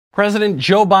President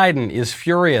Joe Biden is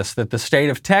furious that the state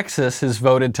of Texas has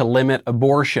voted to limit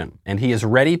abortion, and he is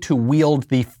ready to wield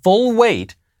the full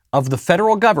weight of the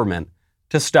federal government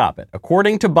to stop it.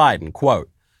 According to Biden, quote,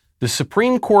 "The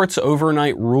Supreme Court's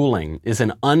overnight ruling is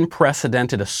an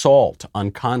unprecedented assault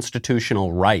on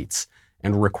constitutional rights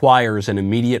and requires an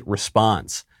immediate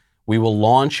response. We will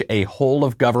launch a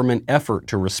whole-of-government effort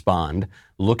to respond,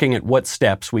 looking at what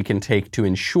steps we can take to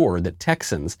ensure that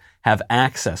Texans have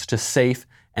access to safe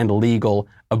and legal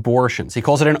abortions." He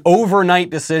calls it an overnight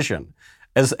decision,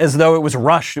 as though it was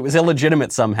rushed, it was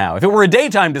illegitimate somehow. If it were a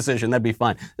daytime decision, that'd be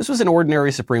fine. This was an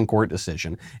ordinary Supreme Court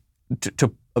decision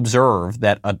to observe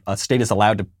that a state is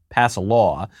allowed to pass a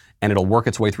law and it'll work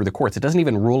its way through the courts. It doesn't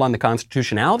even rule on the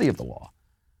constitutionality of the law.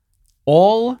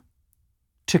 All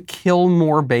to kill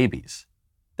more babies.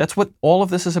 That's what all of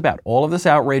this is about. All of this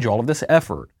outrage, all of this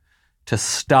effort to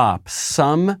stop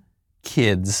some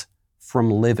kids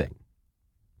from living.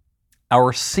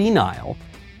 Our senile,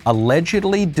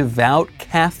 allegedly devout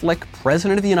Catholic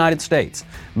President of the United States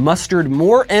mustered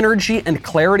more energy and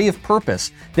clarity of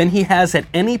purpose than he has at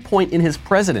any point in his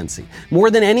presidency,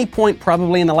 more than any point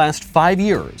probably in the last 5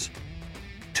 years,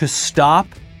 to stop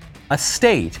a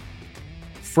state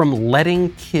from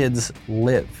letting kids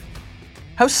live.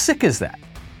 How sick is that?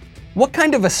 What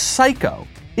kind of a psycho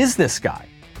is this guy?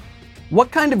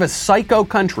 What kind of a psycho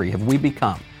country have we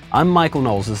become? I'm Michael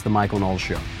Knowles. This is The Michael Knowles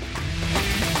Show.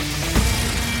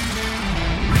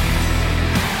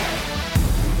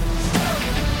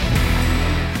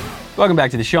 Welcome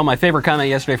back to the show. My favorite comment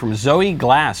yesterday from Zoe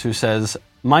Glass, who says,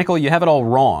 "Michael, you have it all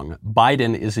wrong.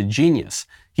 Biden is a genius.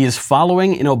 He is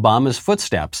following in Obama's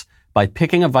footsteps by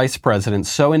picking a vice president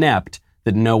so inept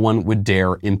that no one would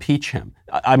dare impeach him."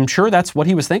 I'm sure that's what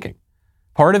he was thinking.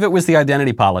 Part of it was the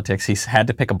identity politics. He had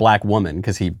to pick a black woman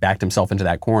because he backed himself into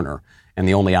that corner. And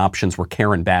the only options were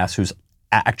Karen Bass, who's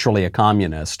actually a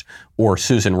communist, or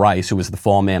Susan Rice, who was the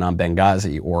fall man on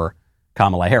Benghazi, or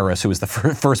Kamala Harris, who was the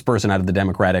first person out of the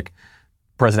Democratic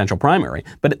presidential primary.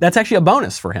 But that's actually a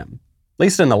bonus for him, at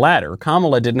least in the latter.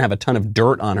 Kamala didn't have a ton of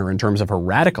dirt on her in terms of her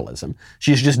radicalism.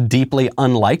 She's just deeply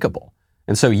unlikable.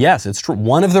 And so, yes, it's true.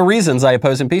 One of the reasons I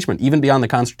oppose impeachment, even beyond the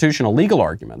constitutional legal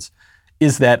arguments,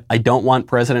 is that I don't want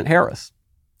President Harris.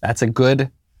 That's a good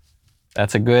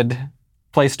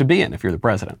place to be in if you're the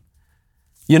president.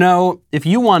 You know, if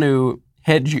you want to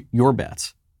hedge your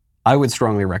bets, I would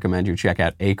strongly recommend you check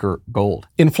out Acre Gold.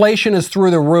 Inflation is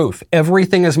through the roof.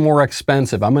 Everything is more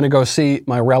expensive. I'm going to go see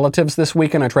my relatives this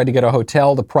weekend. I tried to get a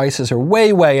hotel. The prices are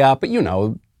way, way up. But you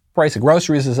know, price of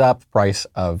groceries is up. Price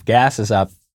of gas is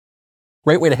up.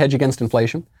 Great way to hedge against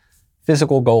inflation.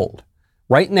 Physical gold.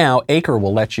 Right now, Acre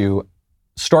will let you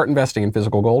start investing in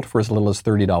physical gold for as little as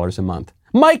 $30 a month.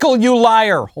 Michael, you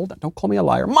liar. Hold on. Don't call me a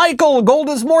liar. Michael, gold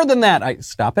is more than that.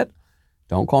 Stop it.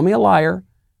 Don't call me a liar.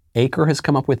 Acre has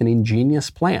come up with an ingenious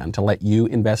plan to let you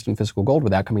invest in physical gold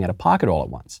without coming out of pocket all at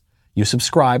once. You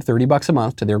subscribe $30 a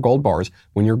month to their gold bars.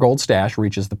 When your gold stash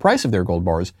reaches the price of their gold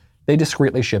bars, they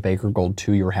discreetly ship Acre Gold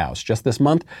to your house. Just this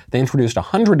month, they introduced a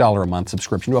 $100 a month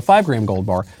subscription to a 5-gram gold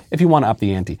bar if you want to up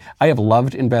the ante. I have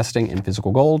loved investing in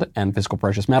physical gold and physical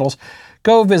precious metals.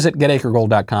 Go visit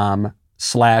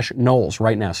getacregold.com/Knowles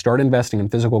right now. Start investing in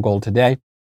physical gold today.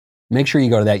 Make sure you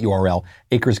go to that URL.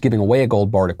 Acre's giving away a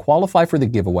gold bar. To qualify for the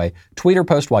giveaway, tweet or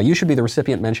post why you should be the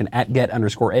recipient. Mention at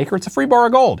 @get_Acre. It's a free bar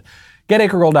of gold.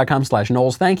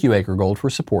 Getacregold.com/Knowles. Thank you, Acre Gold, for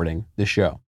supporting this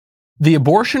show. The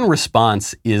abortion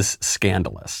response is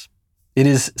scandalous. It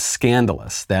is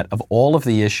scandalous that of all of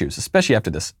the issues, especially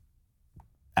after this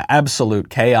absolute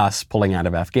chaos pulling out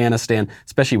of Afghanistan,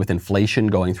 especially with inflation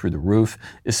going through the roof,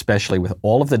 especially with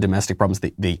all of the domestic problems,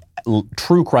 the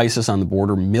true crisis on the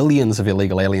border, millions of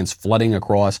illegal aliens flooding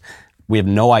across. We have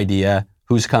no idea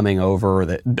who's coming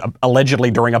over,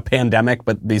 allegedly during a pandemic,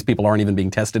 but these people aren't even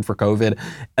being tested for COVID.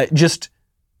 Just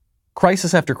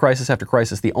crisis after crisis after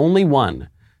crisis. The only one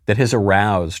that has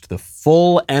aroused the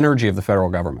full energy of the federal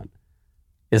government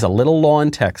is a little law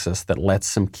in Texas that lets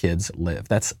some kids live.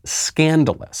 That's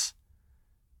scandalous.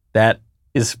 That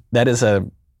is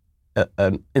an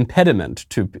impediment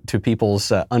to people's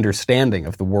understanding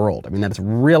of the world. I mean, that's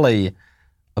really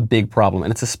a big problem.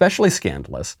 And it's especially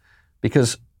scandalous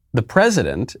because the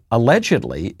president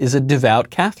allegedly is a devout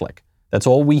Catholic. That's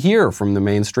all we hear from the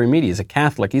mainstream media. He's a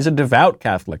Catholic. He's a devout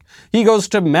Catholic. He goes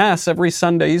to Mass every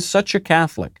Sunday. He's such a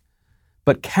Catholic.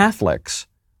 But Catholics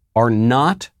are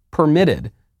not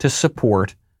permitted to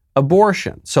support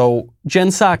abortion. So, Jen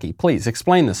Psaki, please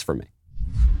explain this for me.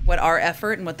 What our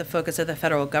effort and what the focus of the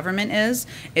federal government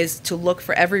is to look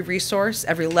for every resource,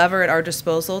 every lever at our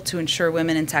disposal to ensure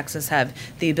women in Texas have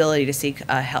the ability to seek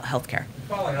health care.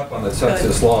 Following up on the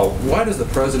Texas law, why does the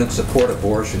president support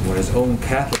abortion when his own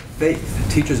Catholic faith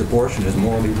teaches abortion is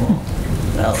morally wrong?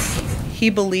 Well, he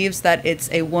believes that it's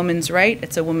a woman's right,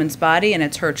 it's a woman's body, and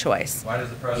it's her choice. Why does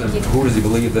the president, who does he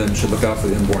believe then should look out for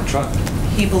the unborn child?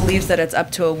 He believes that it's up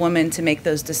to a woman to make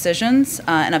those decisions,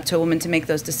 and up to a woman to make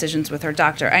those decisions with her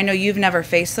doctor. I know you've never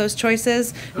faced those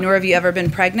choices, nor have you ever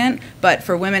been pregnant, but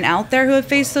for women out there who have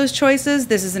faced those choices,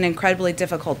 this is an incredibly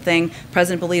difficult thing. The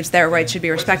president believes their rights should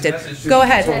be respected. Go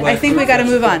ahead. I think we got to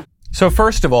move on. So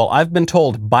first of all, I've been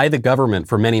told by the government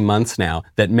for many months now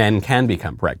that men can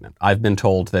become pregnant. I've been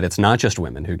told that it's not just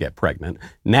women who get pregnant.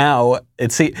 Now,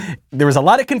 there was a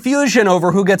lot of confusion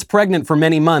over who gets pregnant for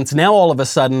many months. Now, all of a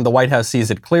sudden, the White House sees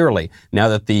it clearly, now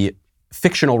that the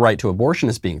fictional right to abortion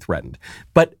is being threatened.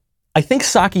 But I think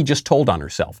Psaki just told on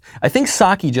herself. I think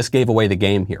Psaki just gave away the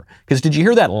game here. Because did you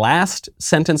hear that last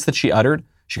sentence that she uttered?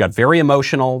 She got very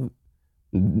emotional,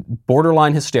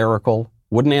 borderline hysterical.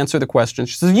 Wouldn't answer the question.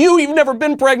 She says, you've never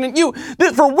been pregnant.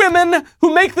 For women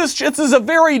who make this is a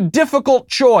very difficult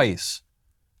choice.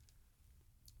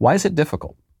 Why is it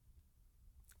difficult?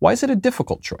 Why is it a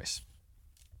difficult choice?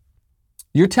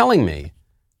 You're telling me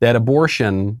that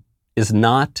abortion is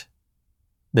not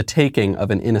the taking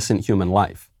of an innocent human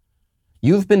life.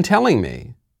 You've been telling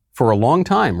me for a long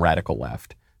time, radical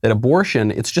left, that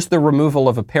abortion, it's just the removal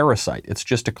of a parasite. It's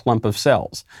just a clump of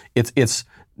cells. It's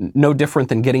no different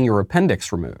than getting your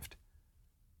appendix removed.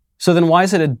 So then why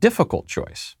is it a difficult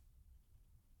choice?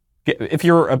 If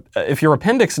your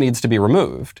appendix needs to be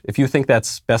removed, if you think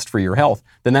that's best for your health,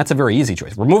 then that's a very easy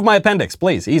choice. Remove my appendix,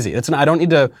 please, easy. I don't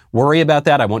need to worry about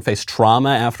that. I won't face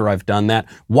trauma after I've done that.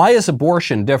 Why is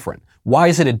abortion different? Why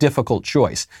is it a difficult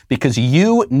choice? Because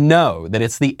you know that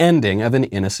it's the ending of an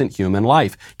innocent human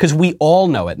life. Because we all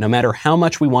know it, no matter how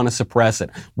much we want to suppress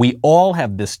it. We all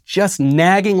have this just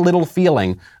nagging little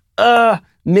feeling,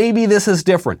 maybe this is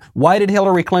different. Why did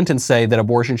Hillary Clinton say that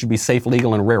abortion should be safe,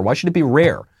 legal, and rare? Why should it be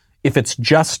rare if it's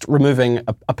just removing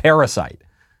a parasite?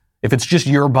 If it's just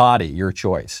your body, your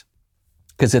choice?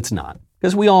 Because it's not.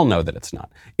 Because we all know that it's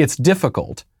not. It's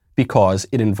difficult because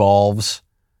it involves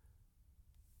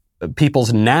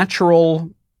people's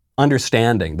natural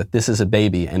understanding that this is a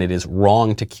baby and it is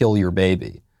wrong to kill your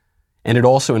baby. And it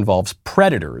also involves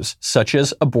predators such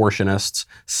as abortionists,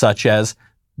 such as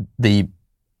the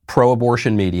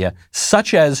pro-abortion media,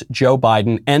 such as Joe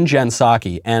Biden and Jen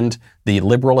Psaki and the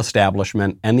liberal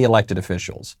establishment and the elected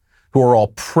officials, who are all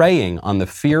preying on the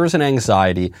fears and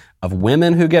anxiety of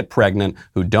women who get pregnant,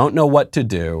 who don't know what to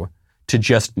do, to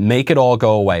just make it all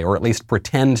go away, or at least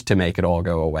pretend to make it all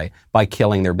go away by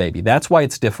killing their baby. That's why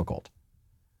it's difficult.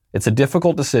 It's a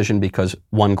difficult decision because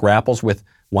one grapples with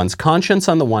one's conscience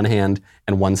on the one hand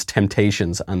and one's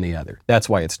temptations on the other. That's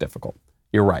why it's difficult.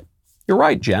 You're right. You're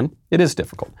right, Jen. It is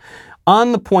difficult.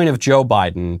 On the point of Joe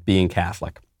Biden being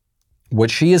Catholic, what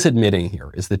she is admitting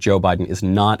here is that Joe Biden is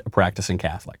not a practicing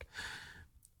Catholic.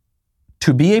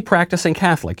 To be a practicing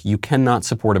Catholic, you cannot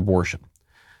support abortion.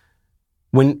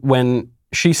 When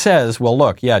she says, well,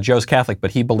 look, yeah, Joe's Catholic,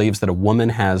 but he believes that a woman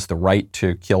has the right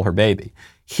to kill her baby.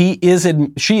 She is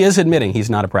admitting he's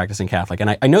not a practicing Catholic.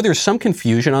 And I know there's some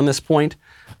confusion on this point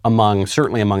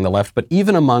certainly among the left, but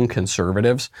even among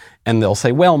conservatives. And they'll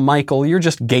say, well, Michael, you're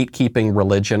just gatekeeping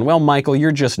religion. Well, Michael,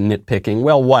 you're just nitpicking.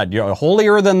 Well, what? You're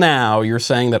holier than thou. You're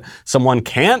saying that someone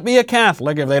can't be a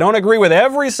Catholic if they don't agree with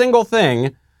every single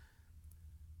thing.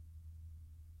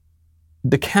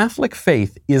 The Catholic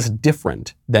faith is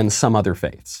different than some other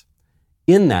faiths,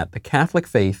 in that the Catholic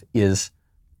faith is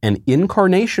an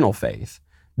incarnational faith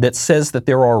that says that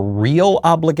there are real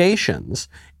obligations,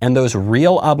 and those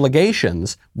real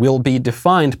obligations will be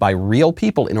defined by real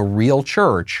people in a real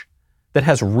church that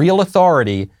has real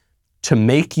authority to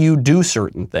make you do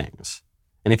certain things.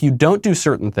 And if you don't do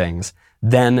certain things,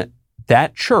 then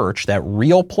that church, that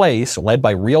real place led by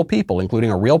real people,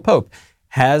 including a real pope,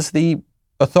 has the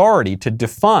authority to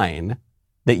define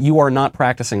that you are not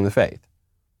practicing the faith.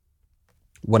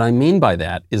 What I mean by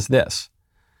that is this.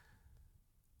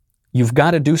 You've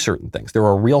got to do certain things. There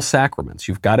are real sacraments.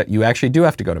 You actually do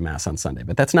have to go to Mass on Sunday,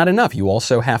 but that's not enough. You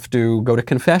also have to go to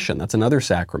confession. That's another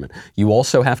sacrament. You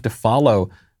also have to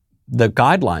follow the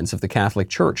guidelines of the Catholic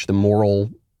Church, the moral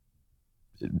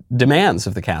demands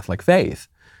of the Catholic faith.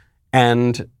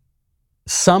 And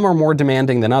some are more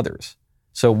demanding than others.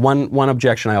 So one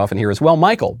objection I often hear is, well,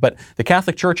 Michael, but the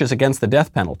Catholic Church is against the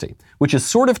death penalty, which is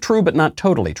sort of true, but not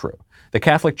totally true. The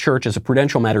Catholic Church, as a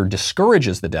prudential matter,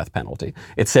 discourages the death penalty.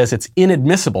 It says it's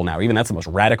inadmissible now. Even that's the most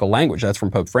radical language. That's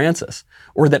from Pope Francis.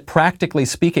 Or that practically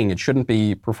speaking, it shouldn't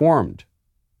be performed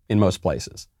in most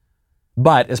places.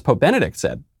 But as Pope Benedict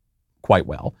said quite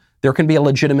well, there can be a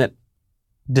legitimate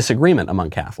disagreement among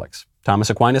Catholics. Thomas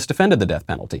Aquinas defended the death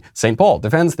penalty. St. Paul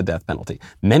defends the death penalty.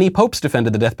 Many popes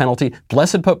defended the death penalty.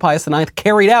 Blessed Pope Pius IX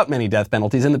carried out many death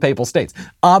penalties in the papal states.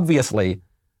 Obviously,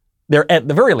 at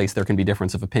the very least, there can be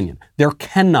difference of opinion. There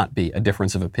cannot be a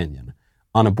difference of opinion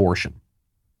on abortion.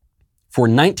 For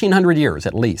 1900 years,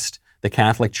 at least, the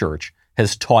Catholic Church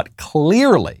has taught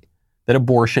clearly that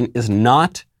abortion is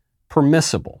not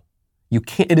permissible.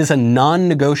 It is a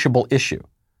non-negotiable issue.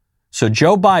 So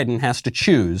Joe Biden has to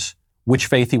choose which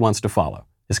faith he wants to follow.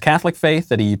 His Catholic faith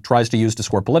that he tries to use to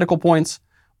score political points,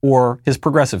 or his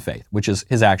progressive faith, which is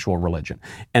his actual religion.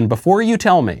 And before you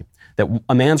tell me that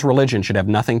a man's religion should have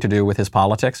nothing to do with his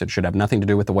politics, it should have nothing to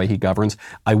do with the way he governs,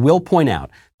 I will point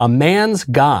out, a man's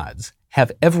gods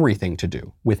have everything to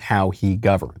do with how he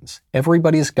governs.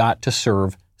 Everybody's got to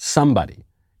serve somebody.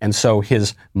 And so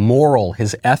his moral,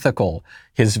 his ethical,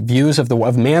 his views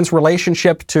of man's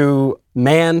relationship to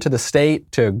man, to the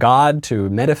state, to God, to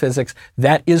metaphysics,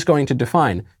 that is going to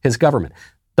define his government.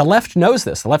 The left knows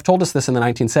this. The left told us this in the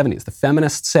 1970s. The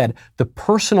feminists said the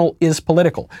personal is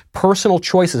political. Personal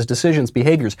choices, decisions,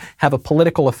 behaviors have a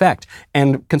political effect.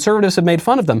 And conservatives have made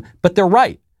fun of them, but they're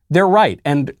right. They're right.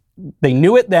 And they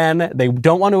knew it then. They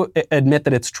don't want to admit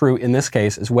that it's true in this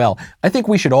case as well. I think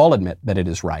we should all admit that it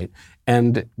is right.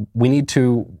 And we need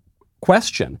to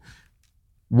question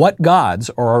what gods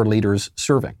are our leaders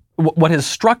serving. What has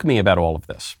struck me about all of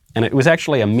this, and it was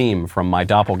actually a meme from my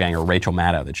doppelganger, Rachel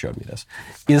Maddow, that showed me this,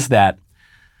 is that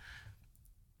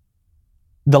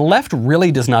the left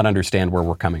really does not understand where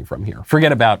we're coming from here.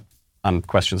 Forget about on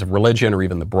questions of religion or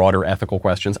even the broader ethical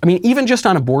questions. I mean, even just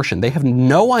on abortion, they have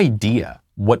no idea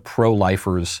what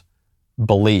pro-lifers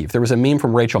believe. There was a meme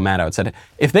from Rachel Maddow. It said,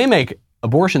 if they make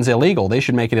abortions illegal, they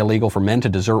should make it illegal for men to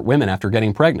desert women after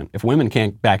getting pregnant. If women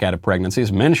can't back out of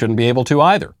pregnancies, men shouldn't be able to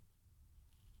either.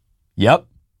 Yep.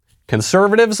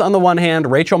 Conservatives on the one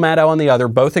hand, Rachel Maddow on the other,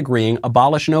 both agreeing,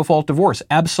 abolish no-fault divorce.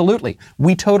 Absolutely.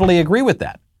 We totally agree with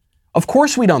that. Of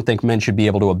course we don't think men should be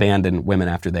able to abandon women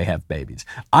after they have babies.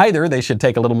 Either they should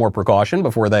take a little more precaution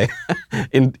before they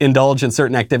indulge in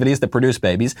certain activities that produce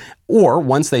babies, or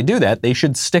once they do that, they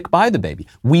should stick by the baby.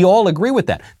 We all agree with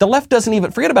that. The left doesn't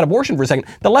even, forget about abortion for a second,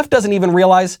 the left doesn't even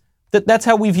realize that that's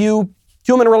how we view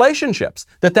human relationships,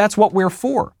 that that's what we're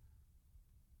for.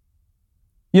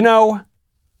 You know,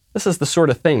 this is the sort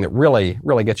of thing that really,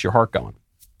 really gets your heart going.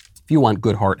 If you want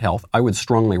good heart health, I would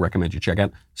strongly recommend you check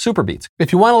out SuperBeets.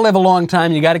 If you want to live a long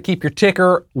time, you got to keep your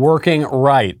ticker working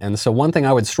right. And so one thing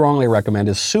I would strongly recommend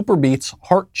is SuperBeets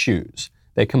Heart Chews.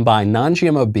 They combine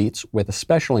non-GMO beets with a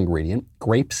special ingredient,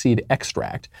 grapeseed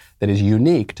extract, that is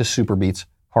unique to SuperBeets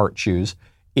Heart Chews.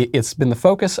 It's been the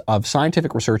focus of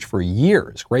scientific research for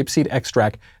years. Grapeseed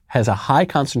extract has a high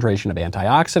concentration of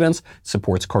antioxidants,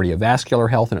 supports cardiovascular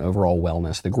health and overall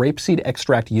wellness. The grapeseed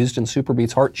extract used in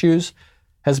SuperBeets Heart Chews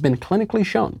has been clinically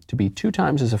shown to be 2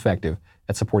 times as effective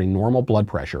at supporting normal blood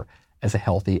pressure as a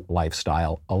healthy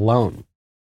lifestyle alone.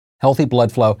 Healthy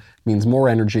blood flow means more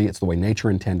energy. It's the way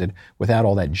nature intended, without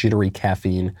all that jittery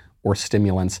caffeine or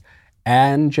stimulants.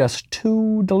 And just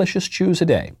 2 delicious chews a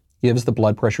day gives the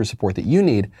blood pressure support that you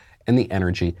need and the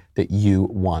energy that you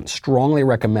want. Strongly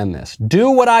recommend this.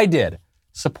 Do what I did.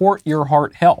 Support your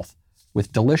heart health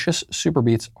with delicious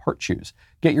SuperBeets Heart Chews.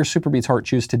 Get your SuperBeets Heart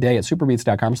Chews today at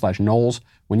superbeets.com/Knowles.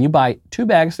 When you buy 2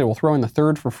 bags, they will throw in the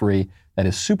 3rd for free. That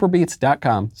is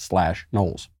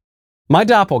superbeets.com/Knowles. My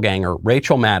doppelganger,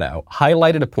 Rachel Maddow,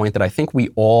 highlighted a point that I think we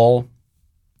all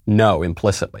know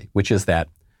implicitly, which is that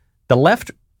the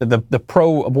left, the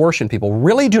pro-abortion people,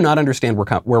 really do not understand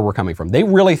where we're coming from. They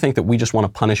really think that we just want to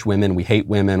punish women. We hate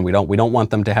women. We don't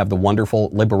want them to have the wonderful,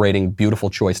 liberating,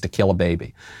 beautiful choice to kill a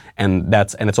baby. And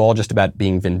it's all just about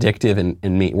being vindictive and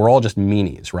mean. We're all just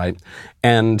meanies, right?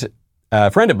 And a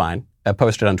friend of mine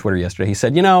posted on Twitter yesterday. He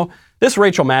said, you know, this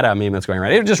Rachel Maddow meme that's going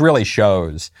around, it just really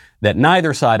shows that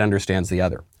neither side understands the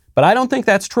other. But I don't think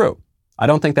that's true. I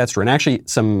don't think that's true. And actually,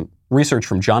 some research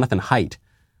from Jonathan Haidt,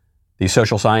 the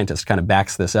social scientist, kind of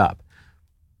backs this up.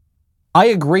 I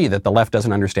agree that the left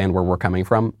doesn't understand where we're coming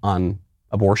from on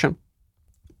abortion,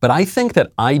 but I think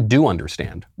that I do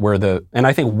understand and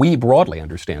I think we broadly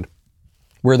understand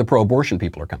where the pro-abortion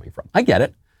people are coming from. I get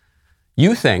it.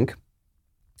 You think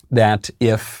that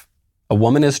if a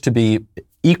woman is to be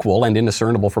equal and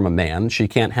indiscernible from a man, she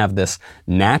can't have this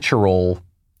natural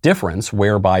difference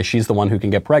whereby she's the one who can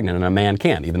get pregnant and a man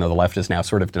can't, even though the left is now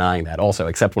sort of denying that also,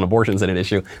 except when abortion's an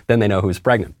issue, then they know who's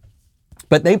pregnant.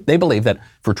 But they believe that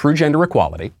for true gender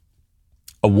equality,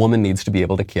 a woman needs to be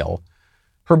able to kill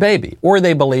her baby. Or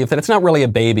they believe that it's not really a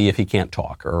baby if he can't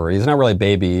talk, or he's not really a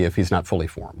baby if he's not fully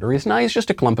formed, or he's just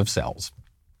a clump of cells.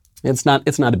 It's not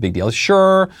a big deal.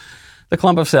 Sure, the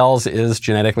clump of cells is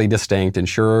genetically distinct, and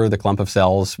sure, the clump of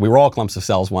cells, we were all clumps of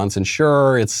cells once, and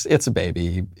sure, it's a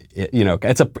baby.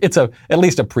 It's at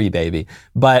least a pre-baby,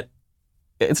 but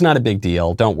it's not a big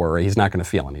deal. Don't worry, he's not going to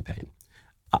feel any pain.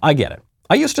 I get it.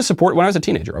 I used to support, when I was a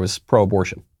teenager, I was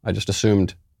pro-abortion. I just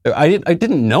assumed, I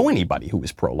didn't know anybody who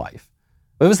was pro-life.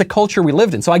 It was the culture we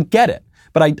lived in, so I get it.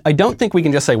 But I don't think we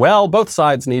can just say, well, both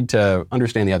sides need to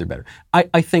understand the other better.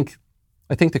 I think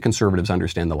the conservatives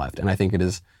understand the left, and I think it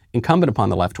is incumbent upon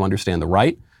the left to understand the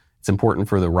right. It's important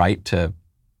for the right to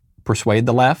persuade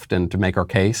the left and to make our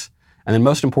case. And then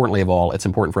most importantly of all, it's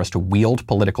important for us to wield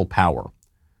political power,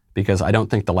 because I don't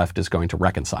think the left is going to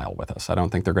reconcile with us. I don't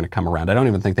think they're going to come around. I don't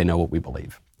even think they know what we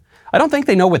believe. I don't think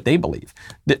they know what they believe.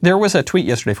 There was a tweet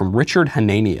yesterday from Richard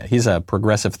Hanania. He's a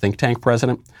progressive think tank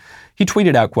president. He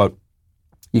tweeted out, quote,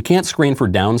 "You can't screen for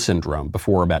Down syndrome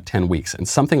before about 10 weeks, and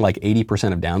something like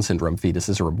 80% of Down syndrome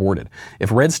fetuses are aborted.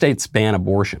 If red states ban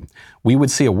abortion, we would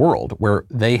see a world where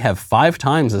they have 5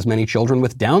 times as many children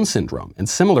with Down syndrome and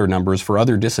similar numbers for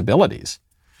other disabilities."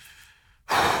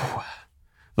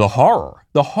 The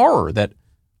horror that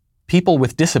people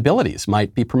with disabilities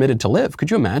might be permitted to live.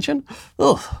 Could you imagine?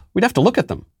 Ugh, we'd have to look at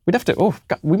them.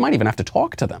 We might even have to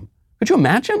talk to them. Could you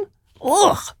imagine?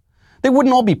 Ugh. They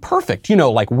wouldn't all be perfect,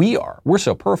 like we are. We're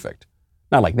so perfect.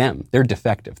 Not like them. They're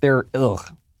defective. They're,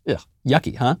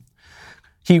 yucky, huh?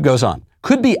 He goes on.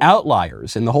 Could be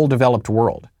outliers in the whole developed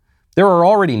world. There are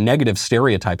already negative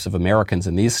stereotypes of Americans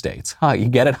in these states. You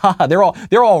get it? They're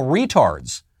all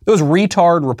retards. Those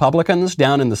retard Republicans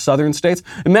down in the southern states.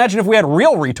 Imagine if we had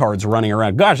real retards running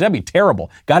around. Gosh, that'd be terrible.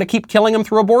 Got to keep killing them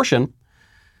through abortion.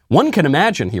 One can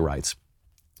imagine, he writes,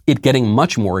 it getting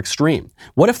much more extreme.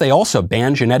 What if they also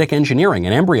ban genetic engineering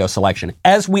and embryo selection,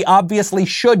 as we obviously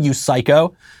should, you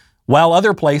psycho, while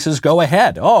other places go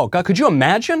ahead? Oh, God, could you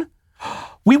imagine?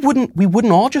 We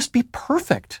wouldn't all just be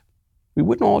perfect. We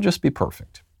wouldn't all just be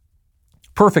perfect.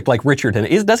 Perfect like Richard.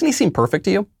 Doesn't he seem perfect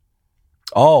to you?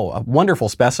 Oh, a wonderful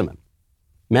specimen.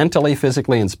 Mentally,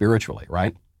 physically, and spiritually,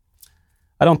 right?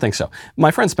 I don't think so.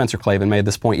 My friend Spencer Klavan made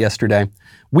this point yesterday.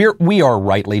 We are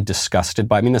rightly disgusted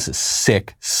by, this is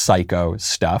sick, psycho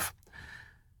stuff.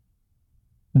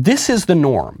 This is the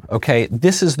norm, okay?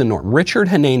 This is the norm. Richard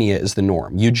Hanania is the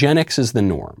norm. Eugenics is the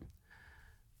norm.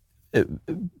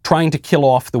 Trying to kill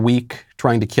off the weak,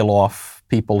 trying to kill off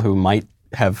people who might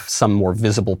have some more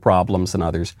visible problems than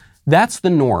others. That's the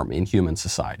norm in human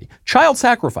society. Child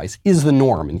sacrifice is the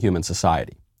norm in human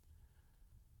society.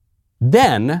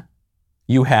 Then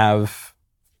you have,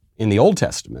 in the Old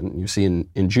Testament, you see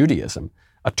in Judaism,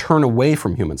 a turn away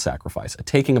from human sacrifice, a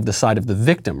taking of the side of the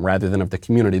victim rather than of the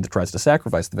community that tries to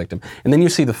sacrifice the victim. And then you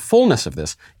see the fullness of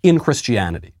this in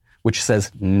Christianity, which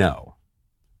says, no,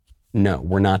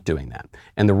 we're not doing that.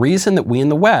 And the reason that we in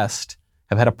the West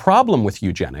have had a problem with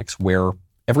eugenics, where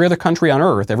every other country on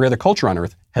earth, every other culture on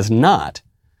earth has not.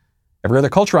 Every other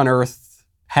culture on earth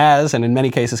has, and in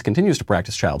many cases continues to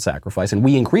practice child sacrifice, and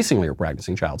we increasingly are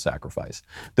practicing child sacrifice.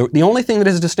 The only thing that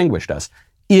has distinguished us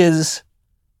is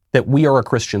that we are a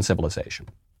Christian civilization,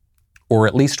 or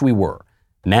at least we were.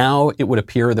 Now it would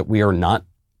appear that we are not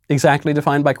exactly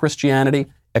defined by Christianity.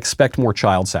 Expect more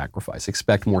child sacrifice.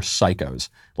 Expect more psychos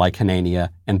like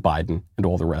Hanania and Biden and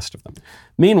all the rest of them.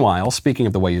 Meanwhile, speaking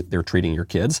of the way they're treating your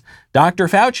kids, Dr.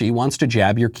 Fauci wants to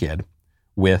jab your kid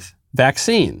with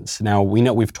vaccines. Now, we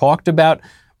know we've talked about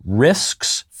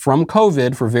risks from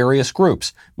COVID for various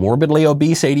groups. Morbidly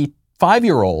obese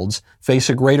 85-year-olds face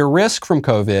a greater risk from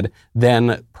COVID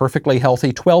than perfectly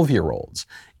healthy 12-year-olds.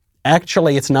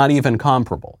 Actually, it's not even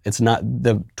comparable. It's not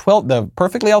the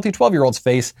perfectly healthy 12-year-olds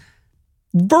face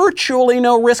virtually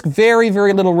no risk, very,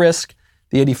 very little risk.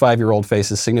 The 85-year-old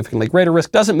faces significantly greater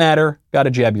risk. Doesn't matter. Got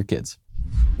to jab your kids.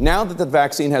 Now that the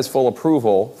vaccine has full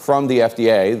approval from the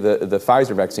FDA, the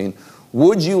Pfizer vaccine,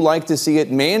 would you like to see it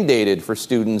mandated for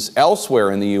students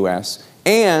elsewhere in the U.S.?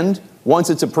 And once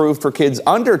it's approved for kids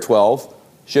under 12,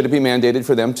 should it be mandated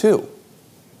for them too?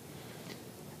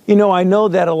 I know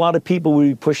that a lot of people will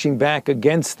be pushing back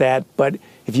against that, but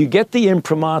if you get the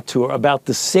imprimatur about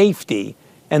the safety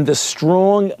and the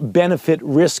strong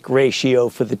benefit-risk ratio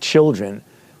for the children,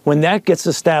 when that gets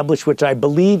established, which I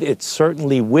believe it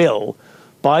certainly will,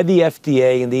 by the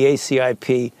FDA and the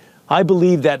ACIP, I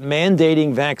believe that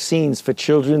mandating vaccines for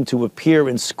children to appear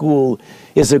in school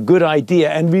is a good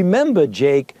idea. And remember,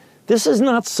 Jake, this is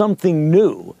not something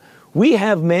new. We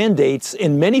have mandates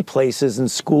in many places in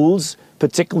schools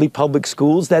particularly public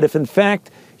schools, that if in fact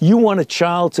you want a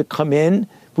child to come in,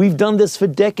 we've done this for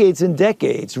decades and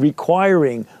decades,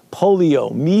 requiring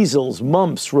polio, measles,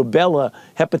 mumps, rubella,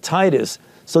 hepatitis.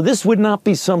 So this would not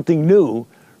be something new,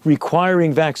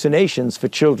 requiring vaccinations for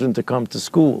children to come to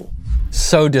school.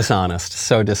 So dishonest,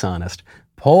 so dishonest.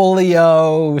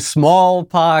 Polio,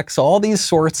 smallpox, all these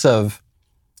sorts of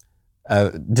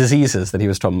diseases that he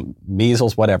was talking,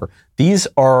 measles, whatever, these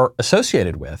are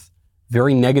associated with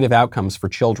very negative outcomes for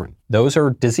children. Those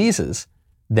are diseases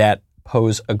that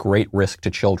pose a great risk to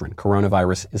children.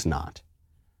 Coronavirus is not.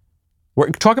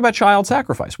 Talk about child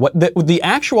sacrifice. The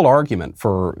actual argument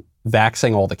for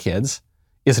vaxxing all the kids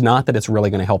is not that it's really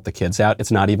going to help the kids out.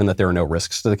 It's not even that there are no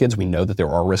risks to the kids. We know that there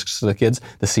are risks to the kids.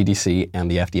 The CDC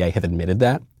and the FDA have admitted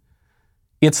that.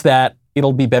 It's that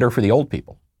it'll be better for the old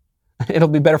people. It'll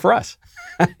be better for us.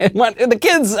 The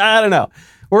kids, I don't know.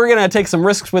 We're going to take some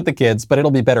risks with the kids, but it'll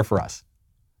be better for us.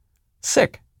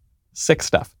 Sick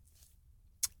stuff.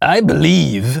 I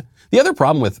believe the other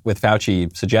problem with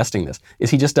Fauci suggesting this is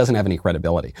he just doesn't have any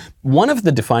credibility. One of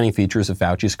the defining features of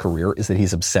Fauci's career is that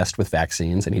he's obsessed with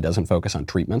vaccines and he doesn't focus on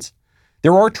treatments.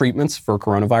 There are treatments for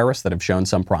coronavirus that have shown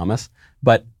some promise,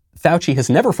 but Fauci has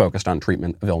never focused on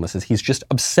treatment of illnesses. He's just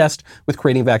obsessed with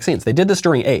creating vaccines. They did this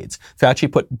during AIDS.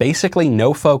 Fauci put basically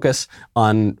no focus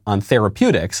on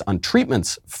therapeutics, on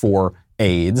treatments for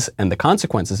AIDS and the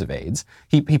consequences of AIDS.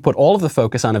 He put all of the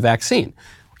focus on a vaccine.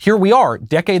 Here we are,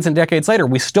 decades and decades later,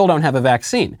 we still don't have a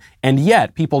vaccine. And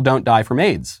yet, people don't die from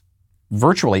AIDS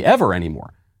virtually ever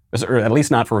anymore, or at least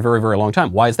not for a very, very long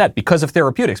time. Why is that? Because of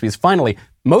therapeutics. Because finally,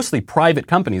 mostly private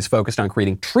companies focused on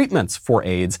creating treatments for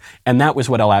AIDS, and that was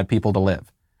what allowed people to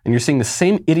live. And you're seeing the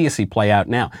same idiocy play out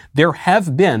now. There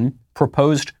have been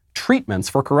proposed treatments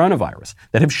for coronavirus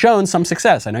that have shown some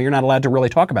success. I know you're not allowed to really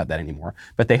talk about that anymore,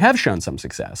 but they have shown some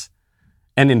success.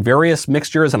 And in various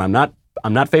mixtures, and I'm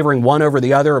not favoring one over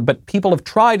the other, but people have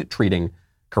tried treating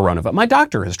coronavirus. My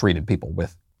doctor has treated people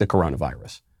with the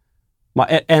coronavirus.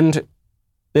 And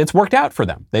it's worked out for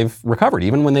them. They've recovered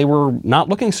even when they were not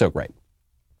looking so great.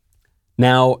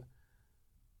 Now,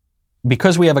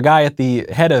 because we have a guy at the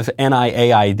head of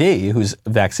NIAID who's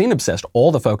vaccine obsessed,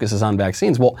 all the focus is on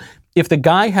vaccines. Well, if the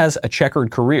guy has a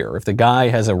checkered career, if the guy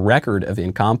has a record of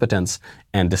incompetence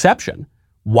and deception,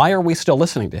 why are we still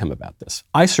listening to him about this?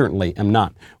 I certainly am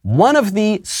not. One of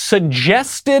the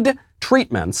suggested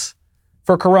treatments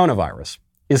for coronavirus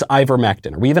is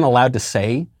ivermectin. Are we even allowed to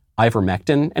say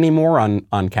ivermectin anymore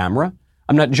on camera?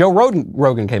 I'm not. Joe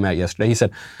Rogan came out yesterday. He said,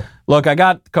 look, I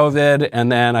got COVID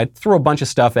and then I threw a bunch of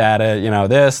stuff at it,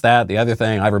 this, that, the other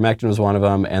thing. Ivermectin was one of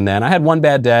them. And then I had one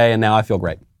bad day and now I feel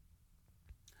great.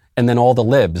 And then all the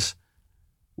libs,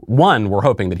 were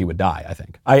hoping that he would die, I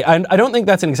think. I don't think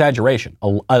that's an exaggeration.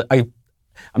 I'm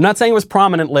not saying it was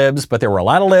prominent libs, but there were a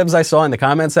lot of libs I saw in the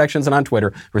comment sections and on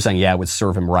Twitter who were saying, yeah, it would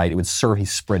serve him right. It would serve, he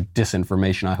spread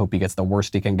disinformation. I hope he gets the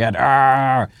worst he can get.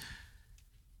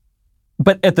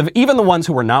 But even the ones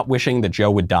who were not wishing that Joe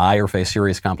would die or face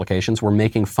serious complications were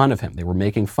making fun of him. They were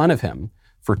making fun of him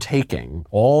for taking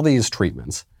all these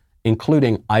treatments,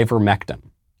 including ivermectin.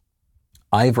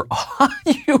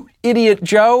 You idiot,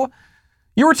 Joe.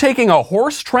 You were taking a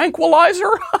horse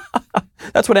tranquilizer?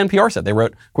 That's what NPR said. They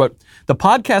wrote, quote, the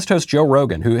podcast host Joe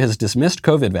Rogan, who has dismissed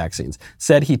COVID vaccines,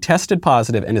 said he tested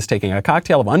positive and is taking a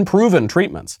cocktail of unproven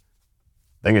treatments.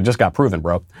 I think it just got proven,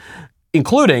 bro.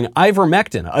 Including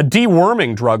ivermectin, a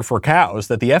deworming drug for cows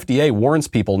that the FDA warns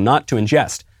people not to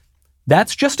ingest.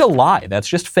 That's just a lie. That's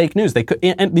just fake news.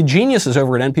 And the geniuses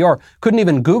over at NPR couldn't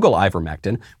even Google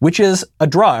ivermectin, which is a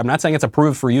drug. I'm not saying it's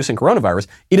approved for use in coronavirus.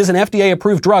 It is an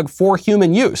FDA-approved drug for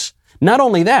human use. Not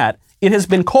only that, it has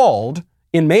been called,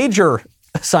 in major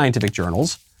scientific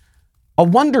journals, a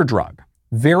wonder drug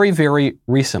very, very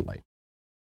recently.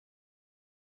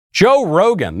 Joe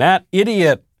Rogan, that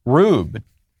idiot rube,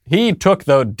 he took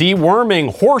the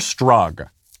deworming horse drug,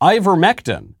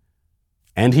 ivermectin,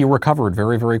 and he recovered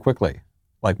very, very quickly,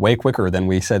 like way quicker than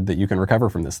we said that you can recover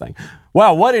from this thing.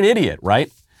 Wow, what an idiot,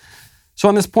 right? So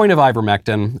on this point of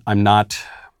ivermectin,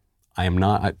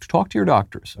 talk to your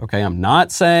doctors, okay? I'm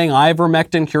not saying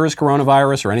ivermectin cures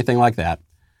coronavirus or anything like that.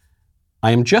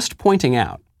 I am just pointing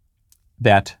out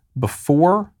that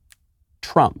before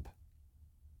Trump,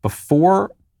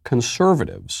 before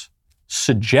conservatives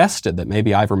suggested that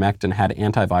maybe ivermectin had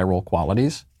antiviral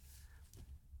qualities,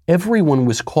 everyone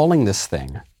was calling this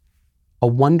thing a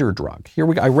wonder drug.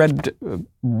 I read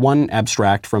one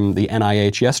abstract from the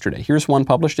NIH yesterday. Here's one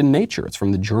published in Nature. It's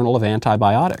from the Journal of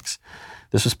Antibiotics.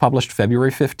 This was published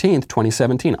February 15th,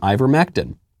 2017.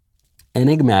 Ivermectin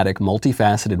enigmatic,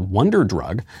 multifaceted wonder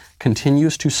drug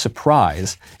continues to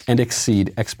surprise and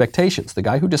exceed expectations. The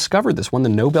guy who discovered this won the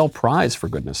Nobel Prize, for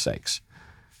goodness sakes.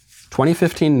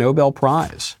 2015 Nobel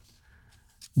Prize.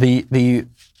 The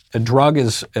drug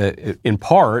is in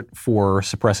part for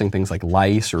suppressing things like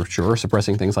lice or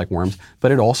suppressing things like worms,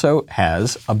 but it also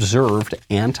has observed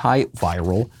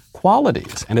antiviral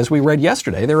qualities. And as we read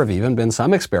yesterday, there have even been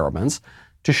some experiments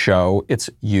to show its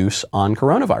use on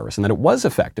coronavirus and that it was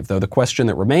effective. Though the question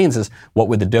that remains is, what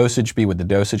would the dosage be? Would the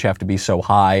dosage have to be so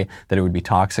high that it would be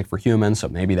toxic for humans? So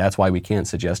maybe that's why we can't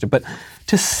suggest it. But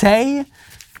to say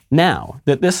now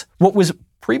that this, what was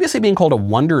previously being called a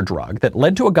wonder drug that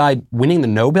led to a guy winning the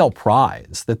Nobel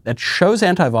Prize that shows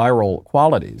antiviral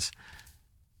qualities,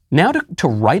 now to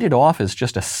write it off as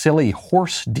just a silly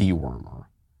horse dewormer,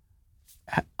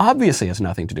 obviously has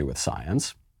nothing to do with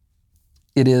science.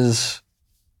 It is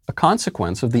a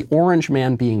consequence of the orange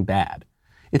man being bad.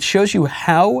 It shows you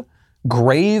how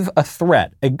grave a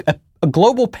threat, a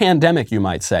global pandemic, you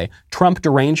might say, Trump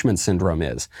derangement syndrome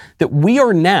is, that we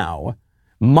are now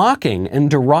mocking and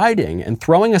deriding and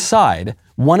throwing aside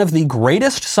one of the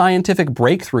greatest scientific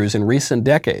breakthroughs in recent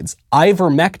decades,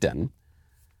 ivermectin,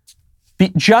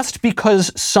 just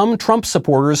because some Trump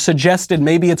supporters suggested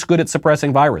maybe it's good at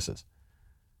suppressing viruses.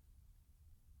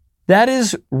 That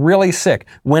is really sick.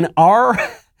 When our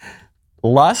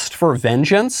lust for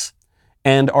vengeance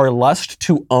and our lust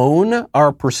to own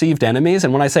our perceived enemies,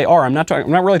 and when I say our, I'm not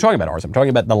really talking about ours, I'm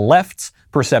talking about the left's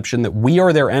perception that we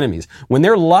are their enemies. When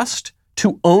their lust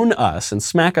to own us and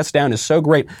smack us down is so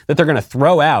great that they're going to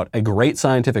throw out a great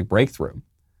scientific breakthrough,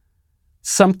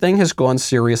 something has gone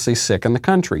seriously sick in the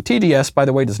country. TDS, by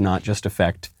the way, does not just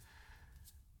affect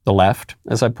the left,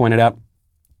 as I pointed out.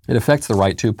 It affects the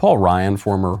right too. Paul Ryan,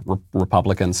 former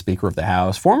Republican Speaker of the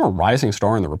House, former rising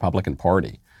star in the Republican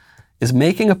Party, is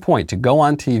making a point to go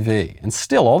on TV and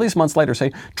still, all these months later,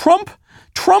 say, Trump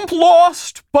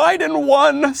lost, Biden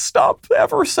won. Stop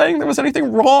ever saying there was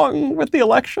anything wrong with the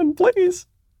election, please.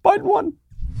 Biden won.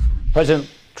 President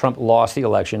Trump lost the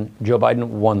election. Joe Biden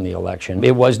won the election.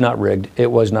 It was not rigged.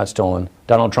 It was not stolen.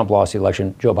 Donald Trump lost the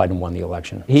election. Joe Biden won the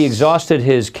election. He exhausted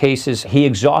his cases. He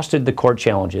exhausted the court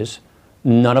challenges.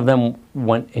 None of them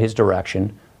went his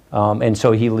direction. And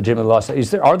so he legitimately lost.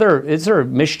 Is there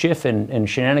mischief and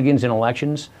shenanigans in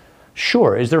elections?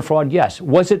 Sure. Is there fraud? Yes.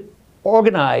 Was it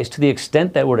organized to the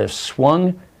extent that would have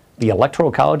swung the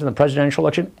Electoral College in the presidential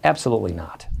election? Absolutely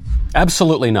not.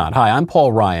 Absolutely not. Hi, I'm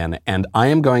Paul Ryan, and I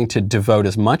am going to devote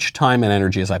as much time and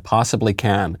energy as I possibly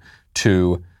can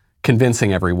to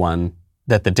convincing everyone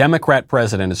that the Democrat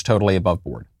president is totally above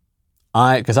board.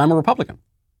 Because I'm a Republican.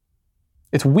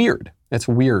 It's weird. It's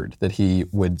weird that he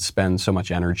would spend so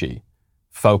much energy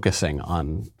focusing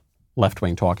on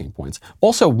left-wing talking points.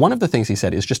 Also, one of the things he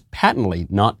said is just patently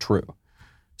not true.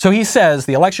 So he says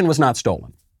the election was not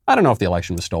stolen. I don't know if the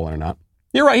election was stolen or not.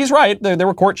 You're right. He's right. There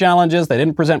were court challenges. They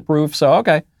didn't present proof. So,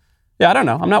 okay. Yeah, I don't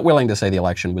know. I'm not willing to say the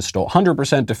election was stolen.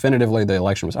 100% definitively the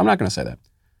election was. I'm not going to say that.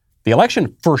 The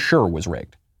election for sure was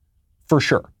rigged. For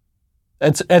sure.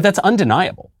 That's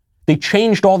undeniable. They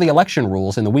changed all the election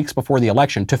rules in the weeks before the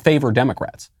election to favor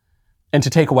Democrats and to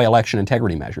take away election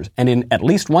integrity measures. And in at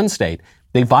least one state,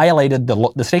 they violated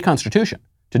the state constitution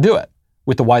to do it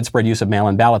with the widespread use of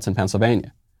mail-in ballots in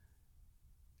Pennsylvania.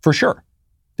 For sure.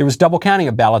 There was double counting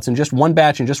of ballots in just one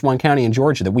batch in just one county in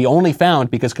Georgia that we only found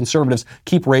because conservatives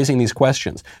keep raising these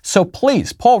questions. So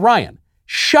please, Paul Ryan,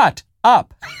 shut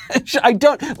up.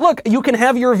 Look, you can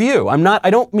have your view. I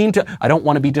don't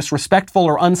want to be disrespectful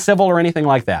or uncivil or anything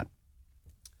like that.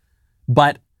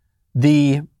 But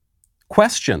the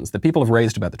questions that people have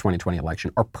raised about the 2020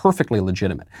 election are perfectly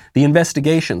legitimate. The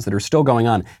investigations that are still going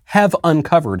on have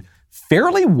uncovered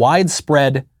fairly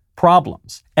widespread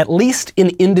problems, at least in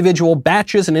individual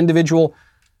batches and individual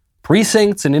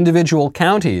precincts and individual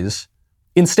counties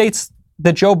in states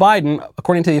that Joe Biden,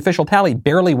 according to the official tally,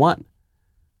 barely won.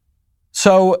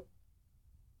 So,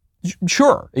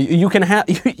 sure, you can have,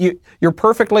 you're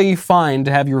perfectly fine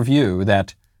to have your view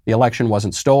that the election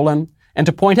wasn't stolen and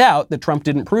to point out that Trump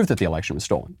didn't prove that the election was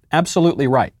stolen. Absolutely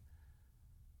right.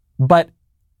 But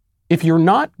if you're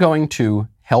not going to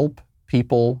help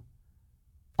people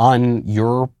on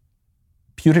your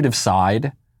putative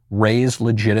side raise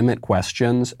legitimate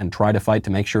questions and try to fight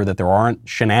to make sure that there aren't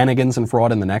shenanigans and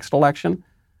fraud in the next election,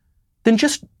 then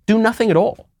just do nothing at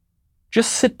all.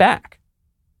 Just sit back.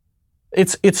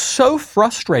 It's so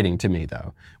frustrating to me,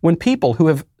 though, when people who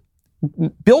have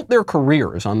built their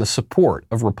careers on the support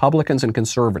of Republicans and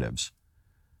conservatives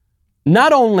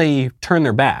not only turn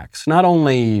their backs, not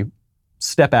only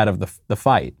step out of the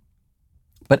fight,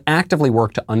 but actively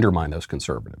work to undermine those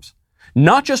conservatives.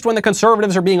 Not just when the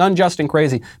conservatives are being unjust and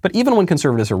crazy, but even when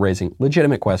conservatives are raising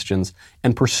legitimate questions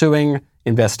and pursuing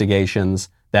investigations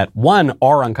that, one,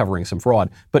 are uncovering some fraud,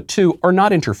 but two, are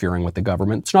not interfering with the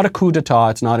government. It's not a coup d'etat.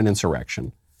 It's not an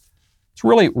insurrection. It's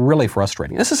really, really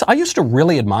frustrating. I used to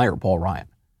really admire Paul Ryan.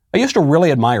 I used to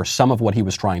really admire some of what he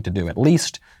was trying to do, at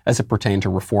least as it pertained to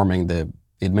reforming the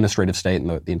administrative state and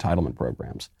the entitlement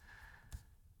programs.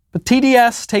 But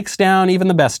TDS takes down even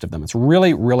the best of them. It's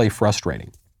really, really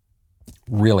frustrating.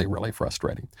 Really, really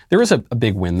frustrating. There is a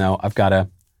big win, though, I've got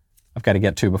to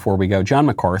get to before we go. John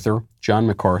MacArthur. John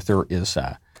MacArthur is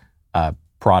a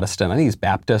Protestant. I think he's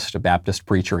Baptist, a Baptist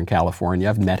preacher in California.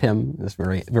 I've met him. This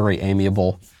very, very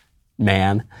amiable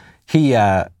man. He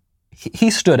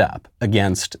stood up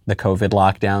against the COVID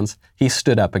lockdowns. He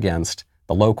stood up against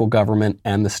the local government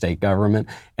and the state government,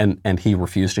 and he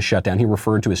refused to shut down. He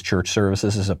referred to his church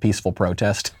services as a peaceful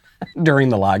protest during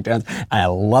the lockdowns. I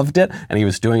loved it, and he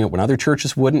was doing it when other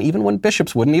churches wouldn't, even when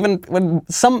bishops wouldn't, even when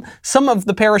some of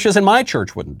the parishes in my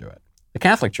church wouldn't do it, the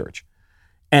Catholic Church.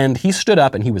 And he stood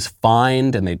up, and he was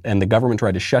fined, and the government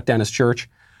tried to shut down his church.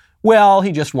 Well,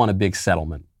 he just won a big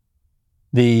settlement.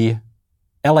 The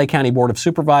LA County Board of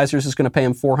Supervisors is going to pay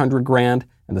him $400,000,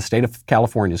 and the state of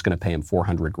California is going to pay him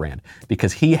 $400,000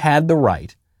 because he had the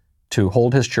right to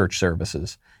hold his church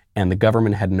services, and the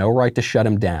government had no right to shut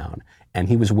him down. And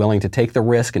he was willing to take the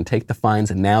risk and take the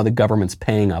fines, and now the government's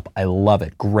paying up. I love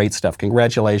it. Great stuff.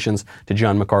 Congratulations to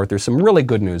John MacArthur. Some really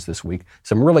good news this week.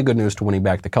 Some really good news to winning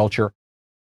back the culture.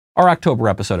 Our October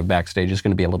episode of Backstage is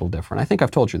going to be a little different. I think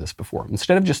I've told you this before.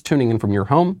 Instead of just tuning in from your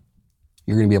home,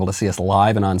 you're going to be able to see us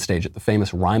live and on stage at the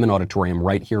famous Ryman Auditorium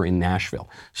right here in Nashville.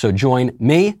 So join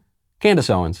me, Candace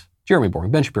Owens, Jeremy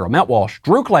Boring, Ben Shapiro, Matt Walsh,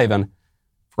 Drew Clavin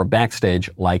for a Backstage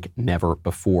like never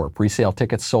before. Presale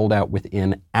tickets sold out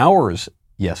within hours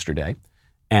yesterday,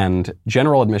 and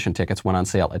general admission tickets went on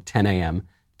sale at 10 a.m.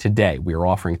 today. We are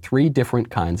offering 3 different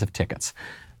kinds of tickets.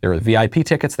 There are VIP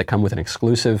tickets that come with an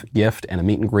exclusive gift and a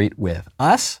meet and greet with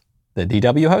us, the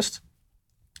DW hosts,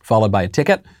 followed by a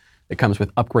ticket that comes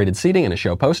with upgraded seating and a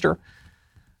show poster.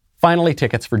 Finally,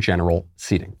 tickets for general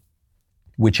seating.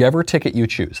 Whichever ticket you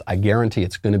choose, I guarantee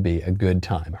it's going to be a good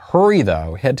time. Hurry,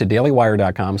 though. Head to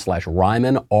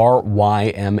dailywire.com/Ryman,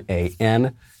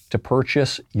 RYMAN, to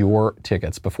purchase your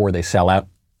tickets before they sell out.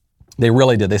 They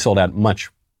really did. They sold out much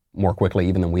more quickly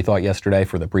even than we thought yesterday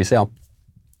for the presale.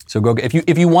 So go,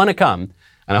 if you want to come,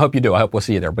 and I hope you do, I hope we'll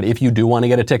see you there, but if you do want to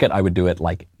get a ticket, I would do it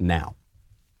like now.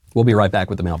 We'll be right back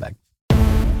with the mailbag.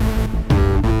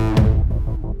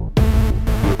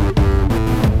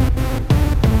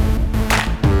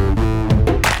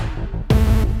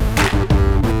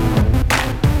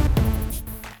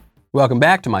 Welcome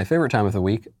back to my favorite time of the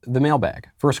week, the mailbag.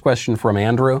 First question from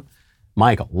Andrew.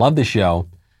 Michael, love the show,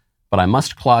 but I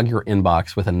must clog your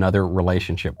inbox with another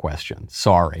relationship question.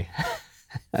 Sorry.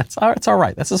 It's all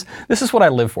right. This is what I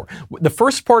live for. The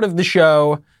first part of the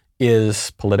show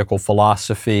is political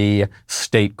philosophy,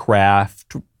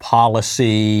 statecraft,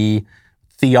 policy,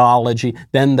 theology.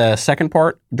 Then the second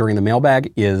part during the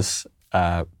mailbag is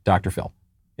Dr. Phil.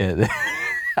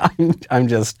 I'm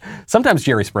just, sometimes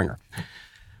Jerry Springer.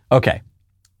 Okay,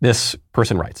 this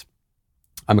person writes,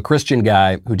 I'm a Christian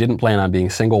guy who didn't plan on being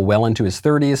single well into his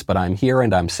 30s, but I'm here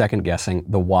and I'm second guessing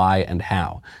the why and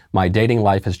how. My dating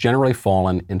life has generally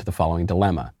fallen into the following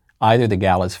dilemma. Either the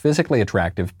gal is physically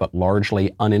attractive but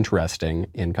largely uninteresting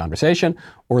in conversation,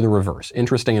 or the reverse,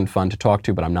 interesting and fun to talk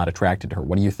to but I'm not attracted to her.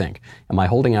 What do you think? Am I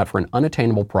holding out for an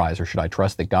unattainable prize, or should I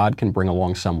trust that God can bring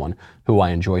along someone who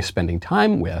I enjoy spending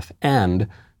time with and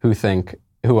who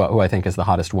I think is the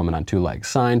hottest woman on 2 legs?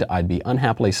 Signed, I'd be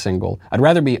unhappily single. I'd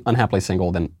rather be unhappily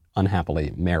single than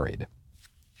unhappily married.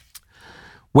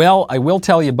 Well, I will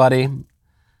tell you, buddy,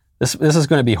 this is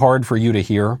going to be hard for you to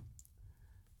hear.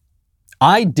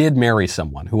 I did marry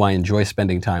someone who I enjoy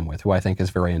spending time with, who I think is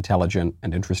very intelligent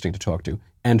and interesting to talk to,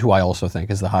 and who I also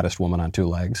think is the hottest woman on 2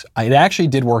 legs. It actually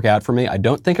did work out for me. I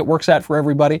don't think it works out for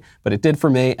everybody, but it did for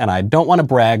me, and I don't want to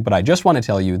brag, but I just want to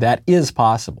tell you that is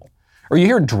possible. Or you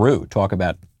hear Drew talk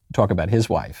about his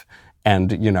wife, and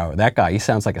that guy, he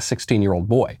sounds like a 16-year-old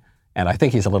boy, and I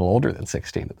think he's a little older than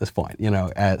 16 at this point.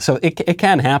 So it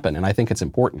can happen, and I think it's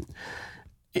important.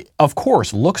 Of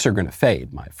course, looks are going to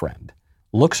fade, my friend.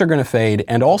 Looks are going to fade,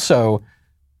 and also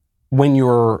when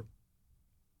you're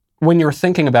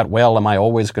thinking about, well, am I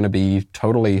always going to be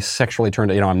totally sexually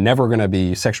turned? I'm never going to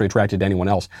be sexually attracted to anyone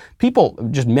else. People,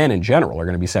 just men in general, are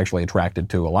going to be sexually attracted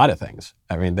to a lot of things.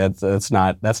 I mean, that's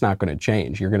not going to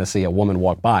change. You're going to see a woman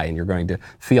walk by, and you're going to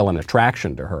feel an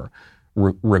attraction to her,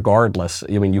 regardless.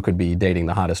 I mean, you could be dating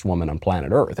the hottest woman on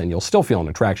planet Earth, and you'll still feel an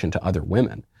attraction to other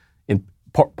women.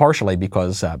 partially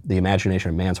because the imagination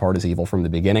of man's heart is evil from the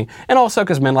beginning, and also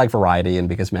because men like variety, and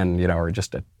because men, are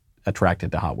just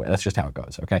attracted to hot women. That's just how it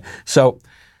goes. Okay, so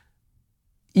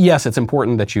yes, it's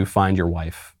important that you find your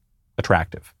wife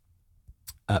attractive,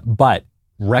 but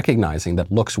recognizing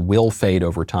that looks will fade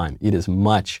over time, it is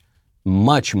much,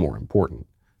 much more important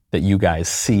that you guys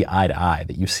see eye to eye,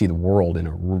 that you see the world in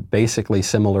a basically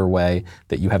similar way,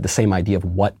 that you have the same idea of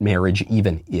what marriage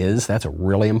even is. That's a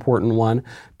really important one,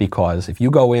 because if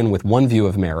you go in with one view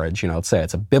of marriage, let's say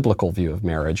it's a biblical view of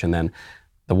marriage, and then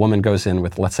the woman goes in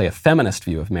with, let's say, a feminist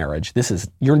view of marriage,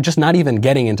 you're just not even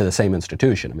getting into the same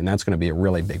institution. I mean, that's going to be a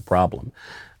really big problem.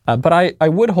 But I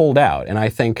would hold out, and I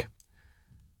think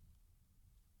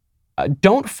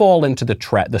don't fall into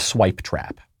the swipe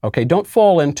trap. Okay, don't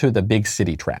fall into the big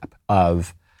city trap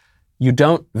of you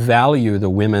don't value the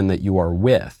women that you are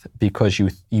with because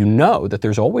you know that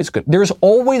there's always going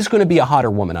to be a hotter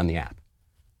woman on the app.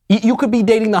 You could be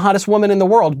dating the hottest woman in the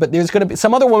world, but there's going to be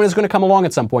some other woman is going to come along